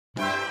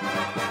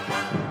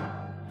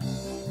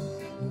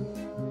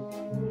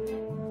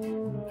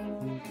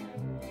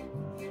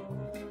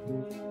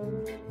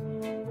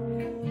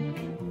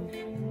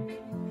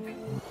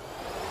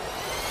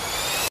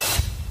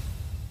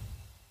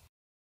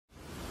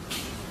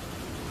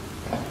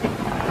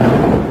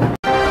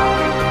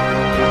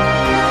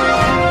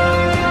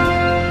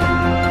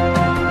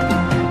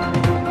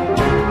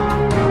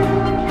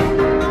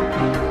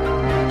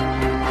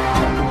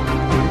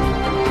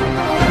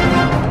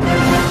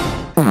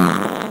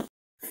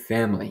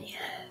family,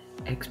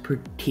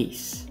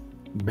 expertise,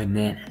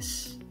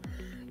 bananas.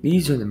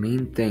 These are the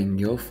main thing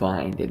you'll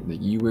find in the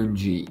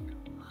UMG.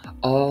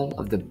 All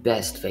of the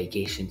best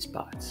vacation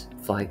spots,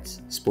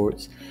 flights,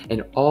 sports,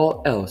 and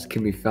all else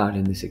can be found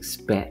in this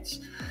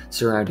expanse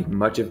surrounding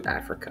much of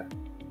Africa.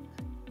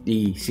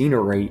 The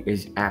scenery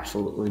is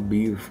absolutely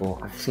beautiful.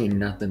 I've seen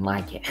nothing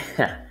like it.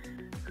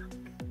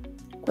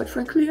 Quite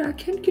frankly, I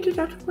can't get it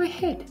out of my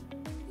head.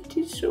 It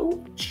is so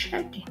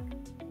enchanting.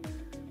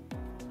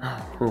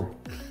 Oh,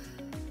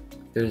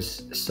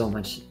 there's so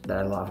much that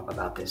I love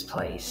about this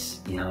place.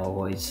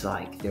 It's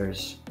like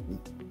there's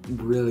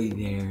great,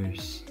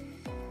 there's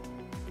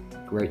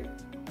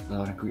a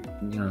lot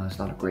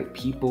of great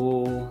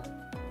people.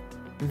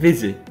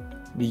 Visit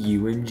the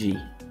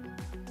UMG.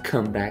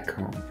 Come back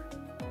home.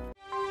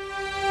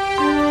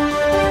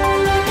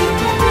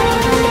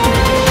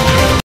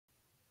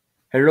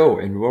 Hello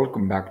and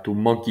welcome back to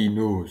Monkey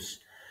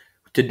News.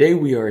 Today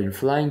we are in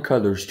flying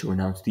colors to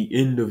announce the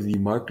end of the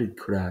market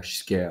crash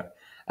scare.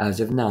 As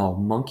of now,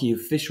 monkey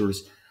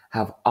officials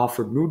have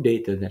offered new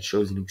data that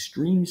shows an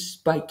extreme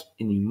spike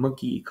in the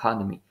monkey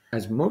economy.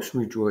 As most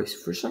rejoice,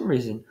 for some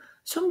reason,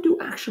 some do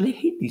actually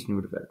hate these new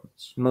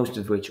developments, most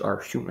of which are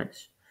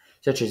humans,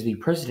 such as the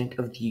President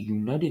of the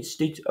United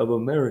States of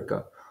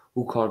America,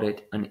 who called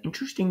it an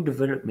interesting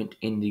development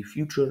in the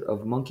future of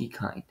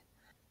monkeykind.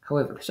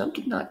 However, some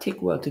did not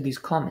take well to these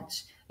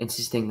comments,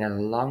 insisting that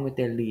along with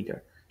their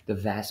leader, the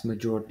vast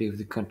majority of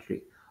the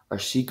country are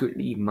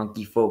secretly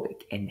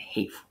monkey-phobic and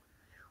hateful,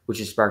 which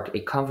has sparked a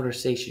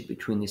conversation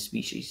between the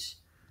species.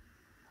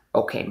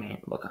 Okay, man,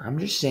 look, I'm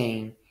just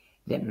saying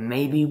that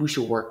maybe we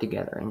should work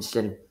together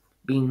instead of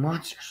being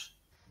monsters.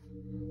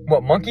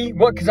 What, monkey?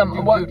 What? Because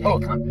I'm... What? Dude,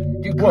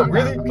 hey, dude, What, calm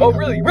really? down, okay? Oh,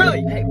 really?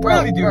 Really? Hey, bro,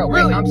 Really, dude? bro,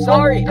 Really? I'm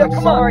sorry. Yeah, I'm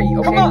come sorry. on.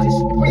 Okay, Come on.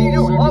 just What are you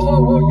doing? Whoa,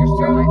 whoa, whoa. You're bro,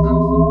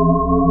 serious?